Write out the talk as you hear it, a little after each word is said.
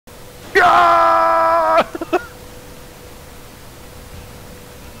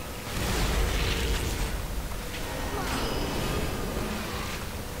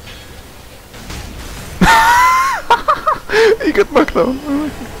though.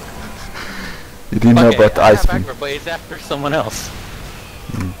 You didn't know about the ice cream. But it's after someone else.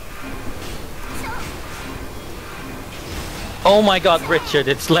 Oh my god, Richard,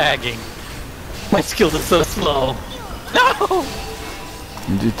 it's lagging. My skills are so slow. No!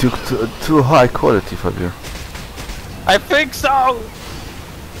 You took too high quality, Fabio. I think so!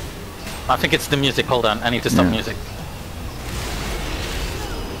 I think it's the music. Hold on, I need to stop music.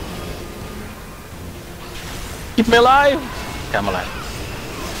 Keep me alive! Okay, I'm alive.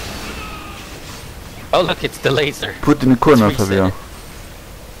 Oh look, it's the laser. Put in the corner, Fabio.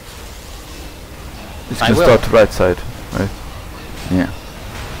 It's gonna start right side, right? Yeah.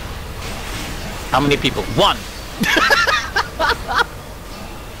 How many people? One!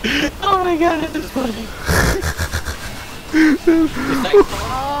 Oh my god, this is funny. It's like,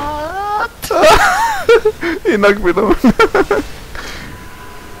 what? He knocked me down.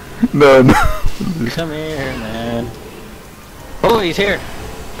 No. Come here, man. Oh, he's here.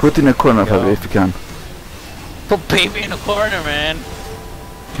 Put in a corner, Fabio, if you can. Put baby in a corner, man.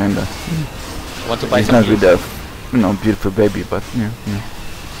 Kinda. Want to buy he's some not with a, beautiful baby, but yeah.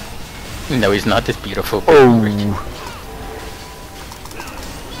 No, he's not this beautiful baby. Oh.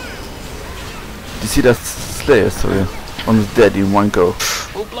 Did you see that Slayer? Sorry, almost dead in one go.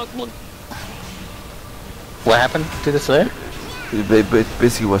 Oh, block. What happened to the Slayer? It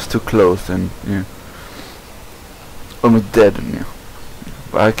basically was too close and almost dead. And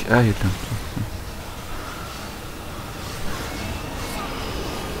but I hit him.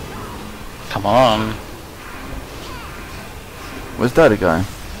 Come on. Was that a guy?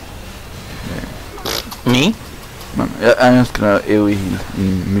 Me? Man, I'm just gonna AoE heal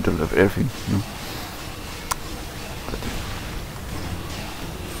in the middle of everything.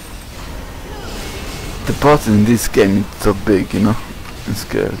 The boss in this game is so big, It's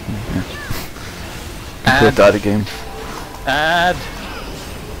scary. Compared to the other game. Add!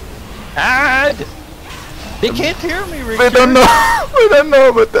 They can't hear me, Richard. We don't know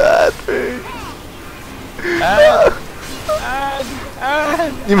about the ad thing. Add!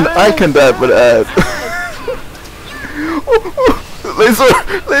 Even I can die but ad. Laser!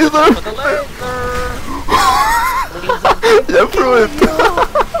 For the laser! Jump through it!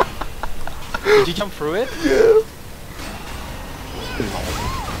 Did you jump through it? Yeah.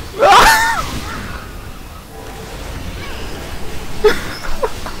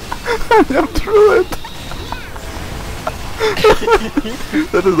 Jump through it!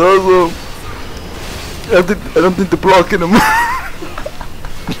 That is awesome! I don't need to block anymore.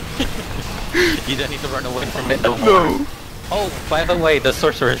 You don't need to run away from it no more. No. Oh, by the way, the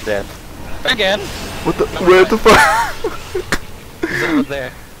sorcerer is dead. Again! What the? Where the fuck? He's over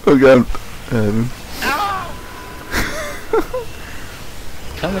there. Oh god.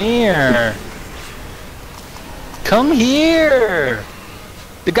 Come here! Come here!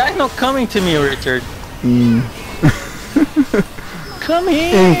 The guy's not coming to me, Richard. Come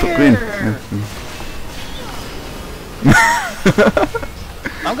here!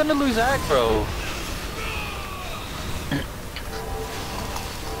 I'm gonna lose aggro.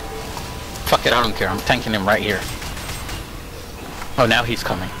 Fuck it, I don't care. I'm tanking him right here. Oh, now he's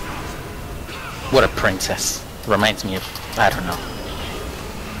coming. What a princess. Reminds me of, I don't know,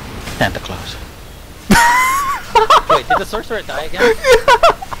 Santa Claus. Wait, did the sorcerer die again?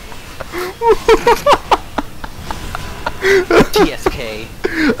 TSK.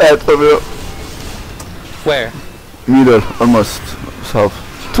 Where? Middle, almost south.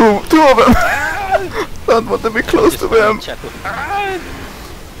 Two of them! Don't want to be close to them. I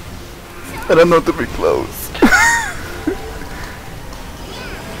don't want to be close.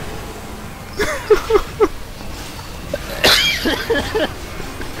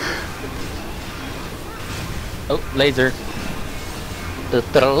 Oh, laser. I'm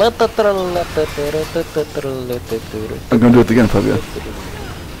gonna do it again, Fabio.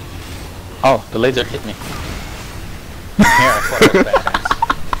 Oh, the laser hit me. Here, I thought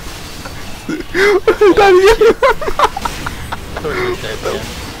it was badass.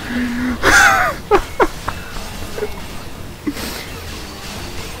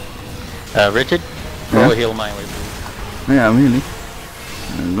 Richard, throw a heal my way, please. Yeah, I'm healing.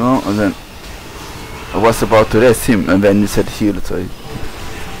 No, and then I was about to rest him, and then you said heal, so I...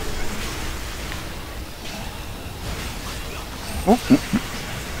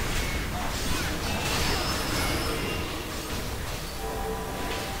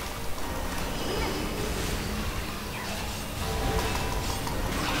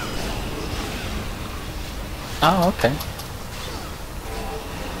 Oh, okay.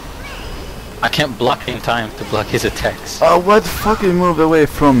 I can't block in time to block his attacks. Oh, what the fuck? He moved away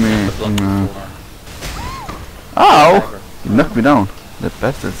from me. Ow! You knocked me down. That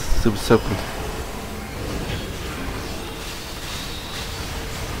bastard's super simple.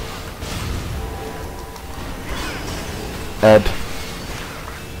 Ed.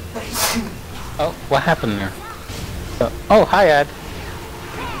 Oh, what happened there? Oh, hi, Ed.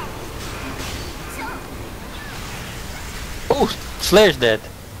 Oh, Slayer's dead.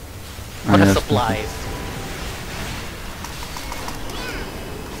 What a supplies.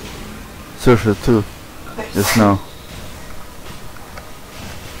 Sorcerer too. Just now.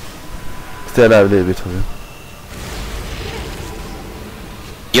 Stay alive a little bit, Toby.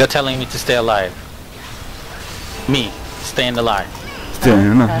 You're telling me to stay alive. Me, staying alive. Staying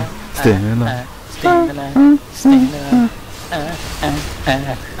alive. Staying alive. Staying alive. Staying alive.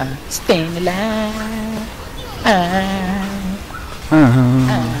 Staying alive.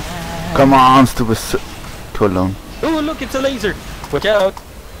 Come on, stupid too long. Oh, look, it's a laser. Watch out.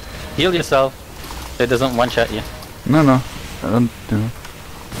 Heal yourself. It doesn't one-shot you. No, no. I don't do it.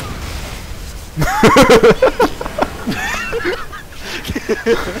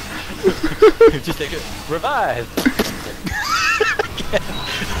 Just take it. Revive.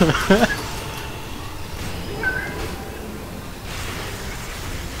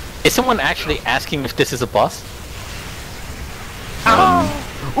 Is someone actually asking if this is a boss?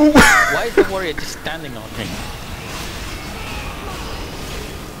 Why is the warrior just standing on me?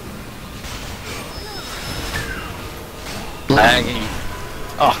 Lagging.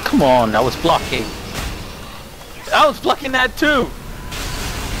 Oh, come on, I was blocking. I was blocking that too!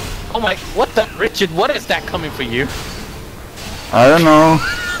 Oh my, what the, Richard, what is that coming for you? I don't know.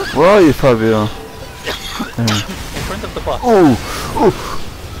 Where are you, Fabio? In front of the boss. Oh! Oh!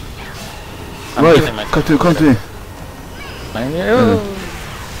 I'm Right, healing myself. come to me.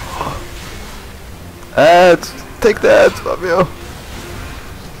 Take that, Fabio.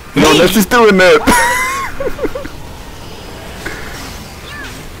 No, let's just doing it.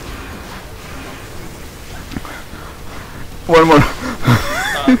 One more.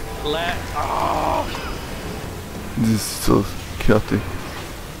 This is so chaotic.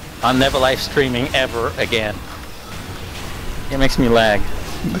 I'm never live streaming ever again. It makes me lag.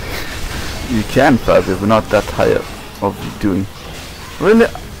 You can, Fabio, but not that high up of doing. Really?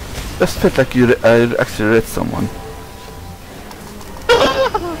 Just felt like you actually read someone.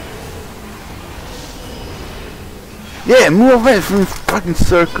 Yeah, move away from the fucking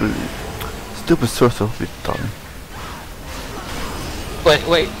circle. Stupid source of it, darling.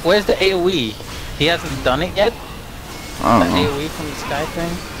 Wait, where's the AoE? He hasn't done it yet? I The don't know. AoE from the sky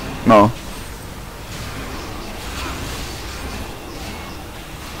thing? No.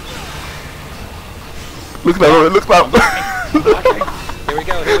 Look now, look now. Okay, here we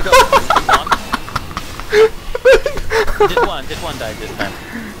go, here we go. One. Just one died this time.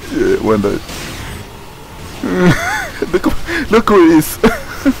 Yeah, one died. Look who he is.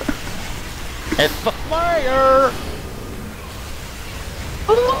 It's the fire!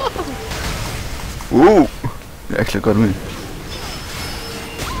 Ooh! You actually got me.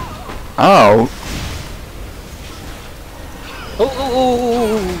 Ow!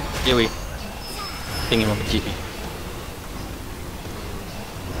 Oh! Yui. Thingy with GP.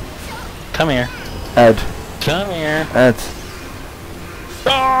 Come here. Ed. Come here. Ed.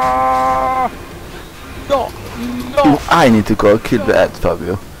 Ah! No! Ooh, I need to go kill the Ed,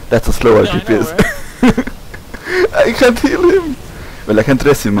 Fabio. That's how slow our Yeah, I GP know, is. right? I can't heal him. Well, I can't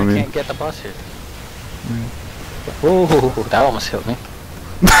rest him, I mean. Can't get the boss here. Oh, that almost killed me.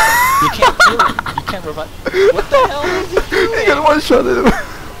 You can't kill him. You can't revive. What the hell is he doing? He got one shot at him.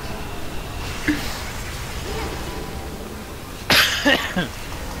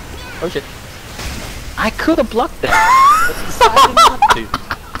 Oh shit. I could have blocked that. But decided not to.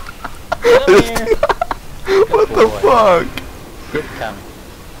 Come here. What Good the boy. fuck? Good coming.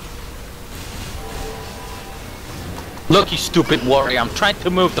 Look, you stupid warrior. I'm trying to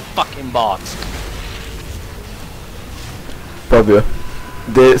move the fucking box. Fabio,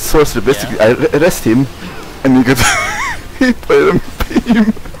 the sorcerer basically, I arrest him and you get hit by a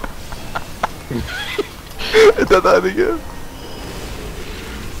beam. And then that again.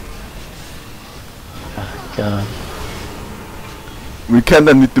 God. We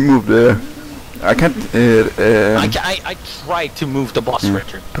kinda need to move there. I can't. I tried to move the boss,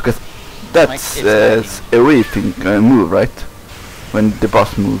 Richard. Because that's it's a way thing move, right? When the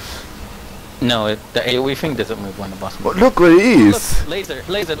boss moves. No, the AoE thing doesn't move when the boss moves. Oh, look where he is. Look, laser.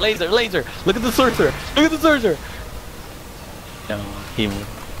 Look at the sorcerer. No, he moved.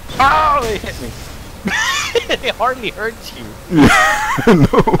 Oh, it hit me. It hardly hurts you. No.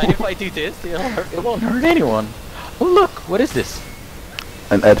 And if I do this, it won't hurt anyone. Oh look, what is this?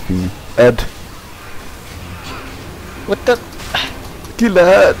 An Ed thing. Ed. What the? Kill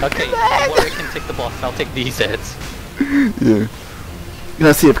that! Okay, Warrior can take the boss. I'll take these heads. Yeah.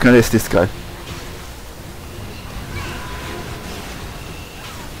 Let's see if I can raise this guy.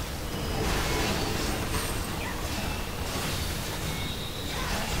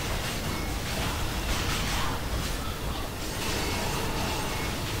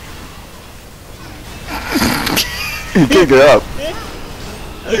 You can't get up.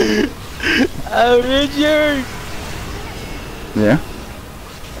 Oh, Richard! Yeah?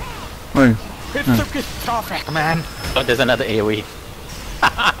 Wait. It's catastrophic, man! Oh, there's another AoE.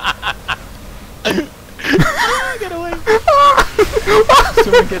 Get away!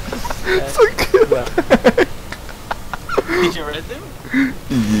 Someone get this. So good. Did you res him?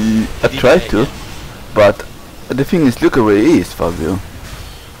 I tried to, but the thing is, look at where he is, Fabio.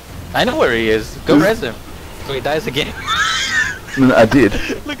 I know where he is. Go res him. So he dies again. No, I did.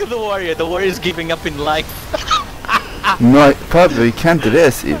 Look at the warrior. The warrior is giving up in life. No, Fabio, he can't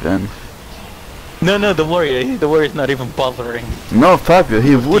rest even. No, the warrior. The warrior is not even bothering. No, Fabio,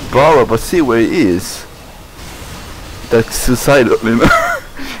 he would bother, but see where he is. That's suicidal, you know?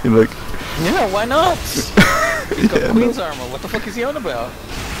 You're like... Yeah, why not? He's got Queen's armor. What the fuck is he on about?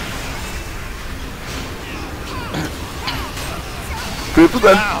 People,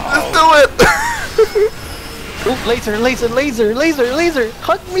 let's do it! Oh, laser!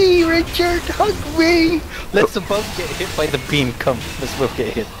 Hug me, Richard! Hug me! Let's both get hit by the beam. Come, let's both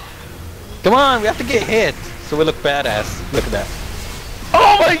get hit. Come on, we have to get hit, so we look badass. Look at that.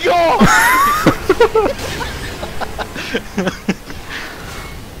 Oh my god!